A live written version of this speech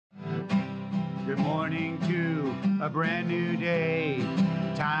Good morning to a brand new day.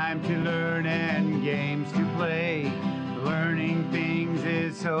 Time to learn and games to play. Learning things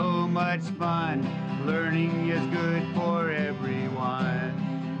is so much fun. Learning is good for everyone.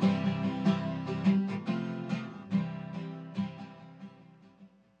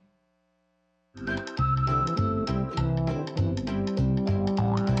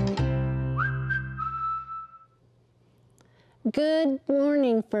 Good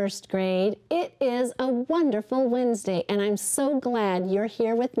morning, first grade. It is a wonderful Wednesday, and I'm so glad you're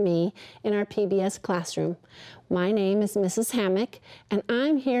here with me in our PBS classroom. My name is Mrs. Hammock, and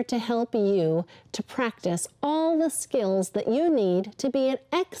I'm here to help you to practice all the skills that you need to be an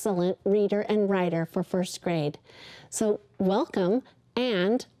excellent reader and writer for first grade. So welcome,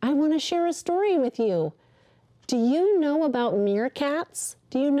 and I want to share a story with you. Do you know about meerkats?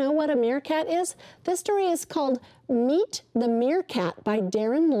 Do you know what a meerkat is? This story is called Meet the Meerkat by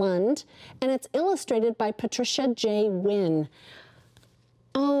Darren Lund, and it's illustrated by Patricia J. Wynn.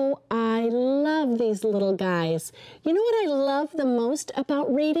 Oh, I love these little guys. You know what I love the most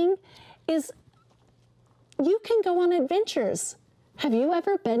about reading is you can go on adventures. Have you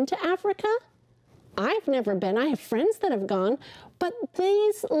ever been to Africa? I've never been. I have friends that have gone. But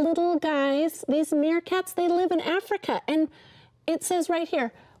these little guys, these meerkats, they live in Africa. And it says right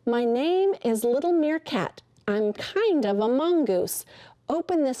here, my name is Little Meerkat. I'm kind of a mongoose.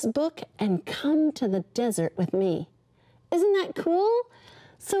 Open this book and come to the desert with me. Isn't that cool?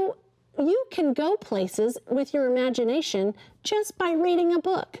 So you can go places with your imagination just by reading a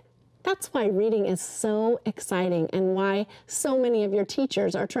book. That's why reading is so exciting and why so many of your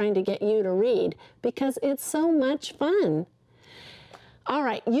teachers are trying to get you to read, because it's so much fun. All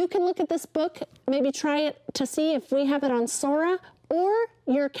right, you can look at this book, maybe try it to see if we have it on Sora or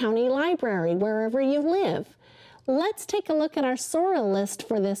your county library, wherever you live. Let's take a look at our Sora list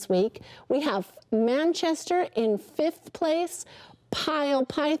for this week. We have Manchester in 5th place, Pile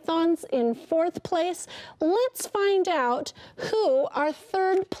Pythons in 4th place. Let's find out who our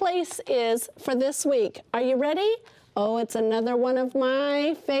 3rd place is for this week. Are you ready? Oh, it's another one of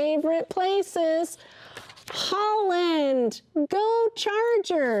my favorite places. Holland, go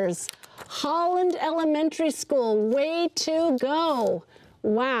Chargers. Holland Elementary School, way to go.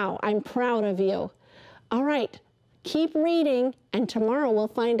 Wow, I'm proud of you. All right, keep reading, and tomorrow we'll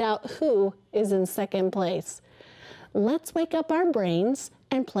find out who is in 2nd place. Let's wake up our brains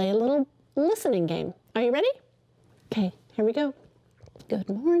and play a little listening game. Are you ready? Okay, here we go. Good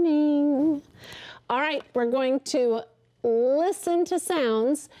morning. All right, we're going to listen to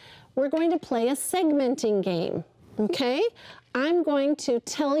sounds. We're going to play a segmenting game, okay? I'm going to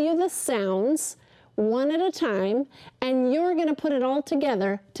tell you the sounds one at a time, and you're going to put it all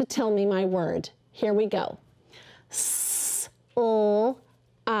together to tell me my word. Here we go. S, L,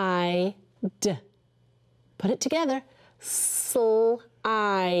 I, D. Put it together. Slide.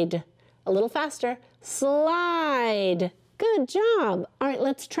 A little faster. Slide. Good job. All right,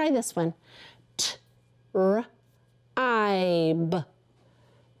 let's try this one. T, R, I, B.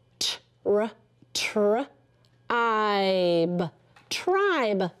 T, R, tr, I, B.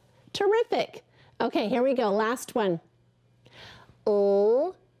 Tribe. Terrific. Okay, here we go. Last one.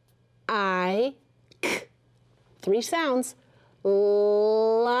 L, I, K. 3 sounds.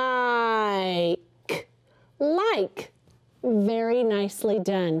 Like. Like. Very nicely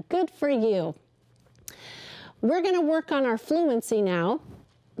done. Good for you. We're going to work on our fluency now.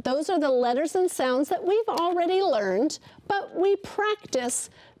 Those are the letters and sounds that we've already learned, but we practice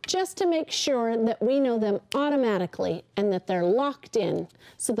just to make sure that we know them automatically and that they're locked in,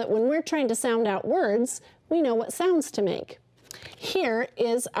 so that when we're trying to sound out words, we know what sounds to make. Here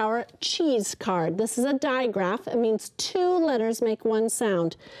is our cheese card. This is a digraph. It means 2 letters make 1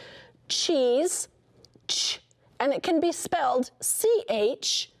 sound. Cheese, ch, and it can be spelled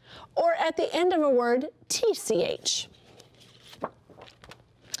C-H, or at the end of a word, T-C-H.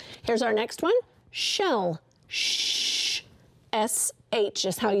 Here's our next one. Shell, sh, S-H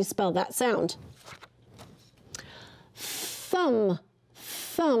is how you spell that sound. Thumb,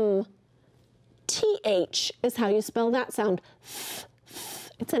 thumb, T-H is how you spell that sound.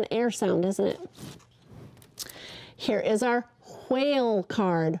 It's an air sound, isn't it? Here is our whale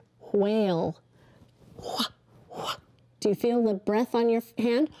card. Whale. Do you feel the breath on your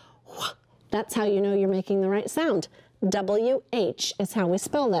hand? That's how you know you're making the right sound. W-H is how we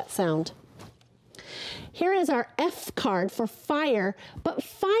spell that sound. Here is our F card for fire, but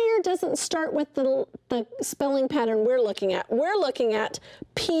fire doesn't start with the spelling pattern we're looking at. We're looking at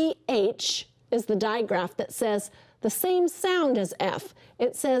P-H is the digraph that says the same sound as F.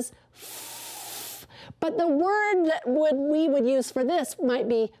 It says f, But the word that we would use for this might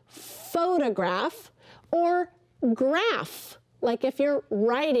be photograph or graph, like if you're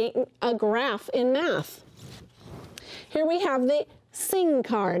writing a graph in math. Here we have the sing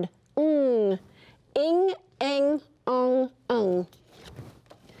card. Ing, eng, ong, ung.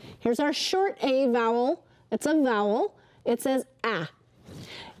 Here's our short A vowel. It's a vowel. It says ah.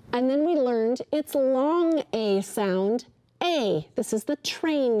 And then we learned its long A sound, A. This is the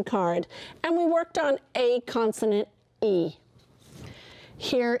train card. And we worked on A consonant E.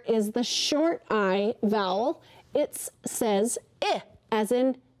 Here is the short I vowel. It says I, as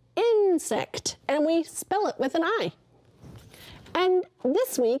in insect. And we spell it with an I. And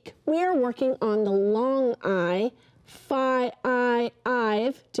this week, we are working on the long I,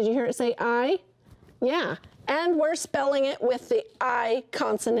 I've. Did you hear it say I? Yeah. And we're spelling it with the I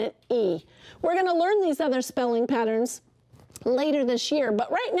consonant E. We're going to learn these other spelling patterns later this year, but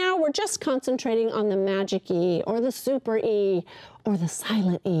right now we're just concentrating on the magic E or the super E or the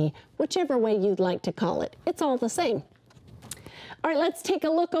silent E, whichever way you'd like to call it. It's all the same. All right, let's take a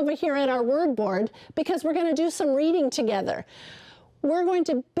look over here at our word board because we're going to do some reading together. We're going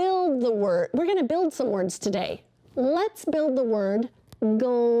to build the word. We're going to build some words today. Let's build the word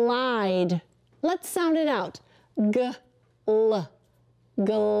glide. Let's sound it out. G-l,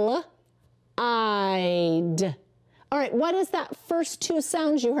 glide. All right, what is that first two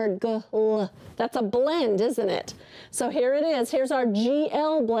sounds you heard? G-l. That's a blend, isn't it? So here it is. Here's our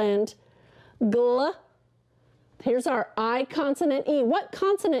GL blend. Gl. Here's our I consonant E. What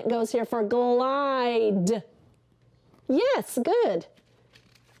consonant goes here for glide? Yes, good.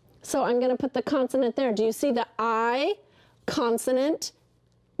 So I'm going to put the consonant there. Do you see the I consonant,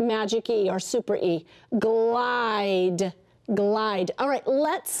 magic E or super E? Glide, glide. All right,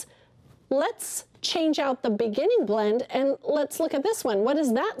 let's change out the beginning blend and let's look at this one. What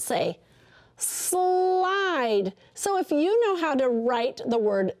does that say? Slide. So if you know how to write the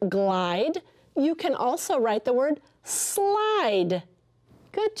word glide, you can also write the word slide.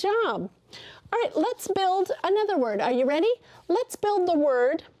 Good job. All right, let's build another word. Are you ready? Let's build the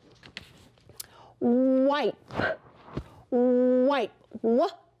word wipe. Wipe.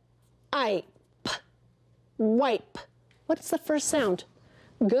 W-I-P. Wipe. What's the first sound?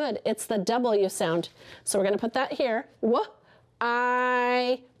 Good, it's the W sound. So we're going to put that here.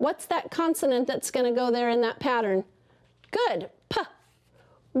 W-I. What's that consonant that's going to go there in that pattern? Good. P.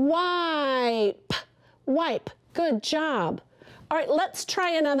 Wipe. Wipe. Good job. All right, let's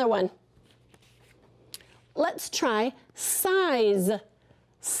try another one. Let's try size.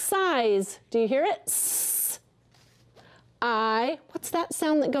 Size. Do you hear it? S. I. What's that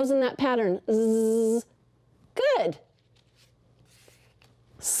sound that goes in that pattern? Z. Good.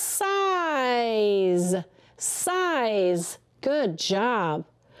 Size. Size. Good job.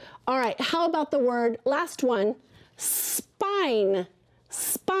 All right, how about the word, last one, spine.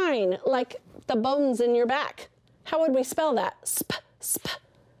 Spine, like the bones in your back. How would we spell that? Sp, sp,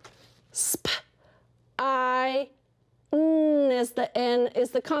 sp. I, N is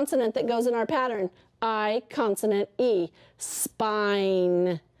the consonant that goes in our pattern. I consonant E,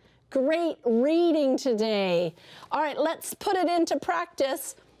 spine. Great reading today. All right, let's put it into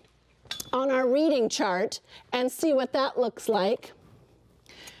practice on our reading chart and see what that looks like.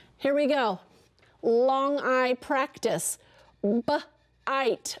 Here we go. Long I practice.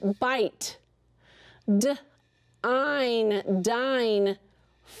 B-ite, bite. D-ine, dine.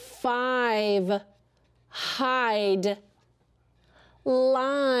 5, hide.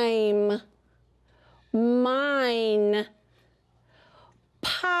 Lime, mine.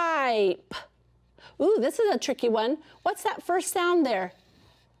 Pipe. Ooh, this is a tricky one. What's that first sound there?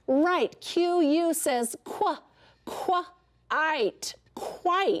 Right, Q-U says qua, qua-ite,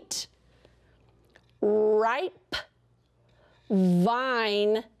 quite. Ripe,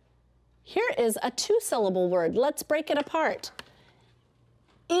 vine. Here is a two-syllable word. Let's break it apart.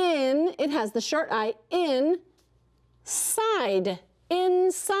 In, it has the short I, inside,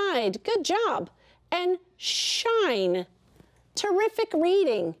 inside. Good job. And shine. Terrific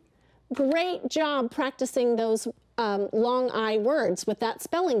reading. Great job practicing those long I words with that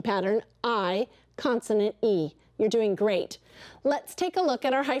spelling pattern, I, consonant E. You're doing great. Let's take a look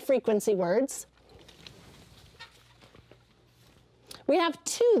at our high frequency words. We have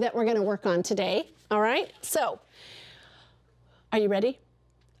 2 that we're going to work on today, all right? So, are you ready?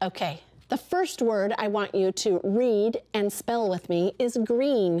 Okay. The first word I want you to read and spell with me is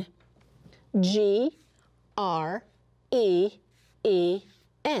green. G-R-E-E-N.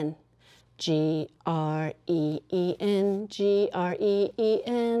 G-R-E-E-N,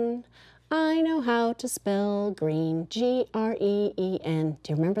 G-R-E-E-N. I know how to spell green, G-R-E-E-N.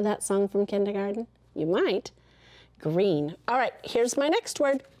 Do you remember that song from kindergarten? You might. Green. All right, here's my next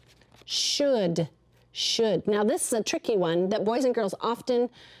word. Should. Should. Now this is a tricky one that boys and girls often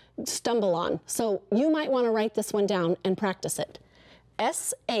stumble on. So you might want to write this one down and practice it.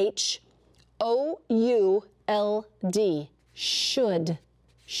 S-H-O-U-L-D. Should.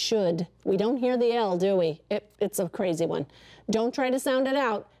 Should. We don't hear the L, do we? It's a crazy one. Don't try to sound it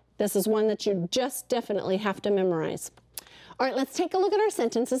out. This is one that you just definitely have to memorize. All right, let's take a look at our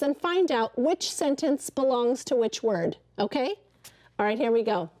sentences and find out which sentence belongs to which word, okay? All right, here we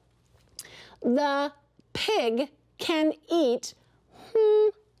go. The pig can eat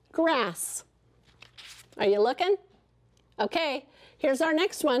grass. Are you looking? Okay, here's our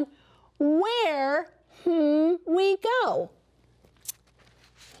next one. Where we go?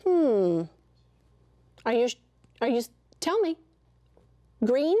 Are you, tell me.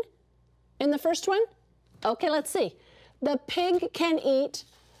 Green in the first one? Okay, let's see. The pig can eat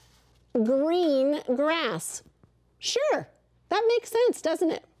green grass. Sure, that makes sense, doesn't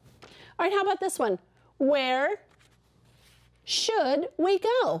it? All right, how about this one? Where should we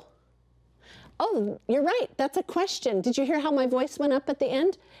go? Oh, you're right, that's a question. Did you hear how my voice went up at the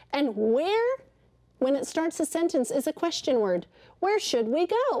end? And where, when it starts a sentence, is a question word. Where should we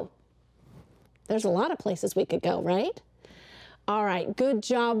go? There's a lot of places we could go, right? All right, good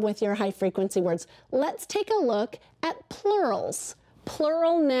job with your high frequency words. Let's take a look at plurals,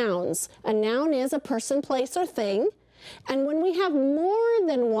 plural nouns. A noun is a person, place, or thing. And when we have more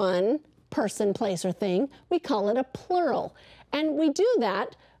than one person, place, or thing, we call it a plural. And we do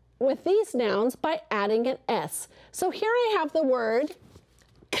that with these nouns by adding an S. So here I have the word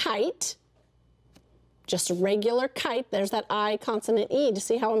kite, just a regular kite. There's that I consonant E. Do you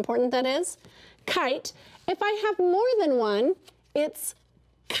see how important that is? Kite. If I have more than one, it's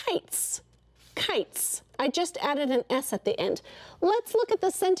kites, kites. I just added an S at the end. Let's look at the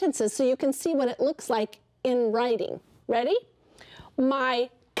sentences so you can see what it looks like in writing. Ready? My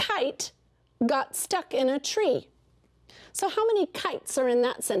kite got stuck in a tree. So how many kites are in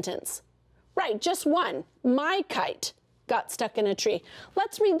that sentence? Right, just one. My kite got stuck in a tree.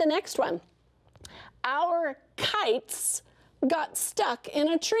 Let's read the next one. Our kites got stuck in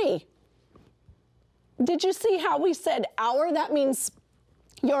a tree. Did you see how we said our? That means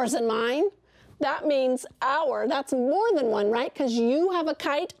yours and mine. That means our. That's more than one, right? Because you have a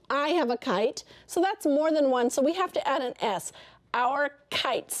kite, I have a kite. So that's more than one. So we have to add an S. Our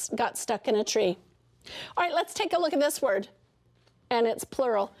kites got stuck in a tree. All right, let's take a look at this word. And it's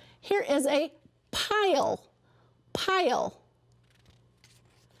plural. Here is a pile. Pile.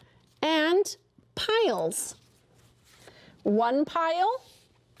 And piles. One pile.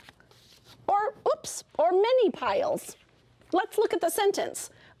 Or many piles. Let's look at the sentence.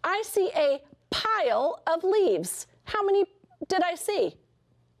 I see a pile of leaves. How many did I see?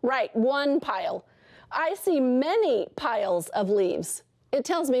 Right, one pile. I see many piles of leaves. It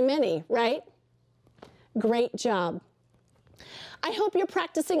tells me many, right? Great job. I hope you're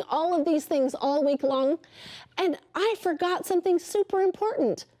practicing all of these things all week long. And I forgot something super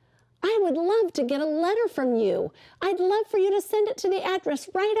important. I would love to get a letter from you. I'd love for you to send it to the address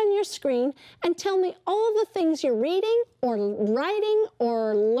right on your screen and tell me all the things you're reading or writing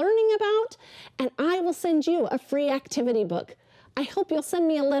or learning about, and I will send you a free activity book. I hope you'll send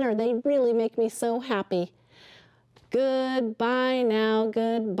me a letter. They really make me so happy. Goodbye now,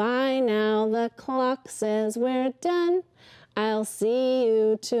 goodbye now. The clock says we're done. I'll see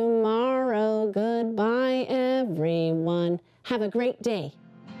you tomorrow. Goodbye, everyone. Have a great day.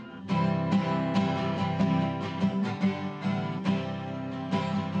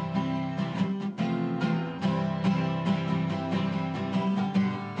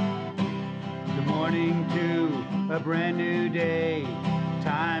 Morning to a brand new day,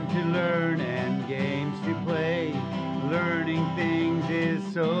 time to learn and games to play. Learning things is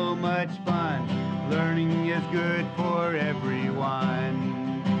so much fun. Learning is good for everyone.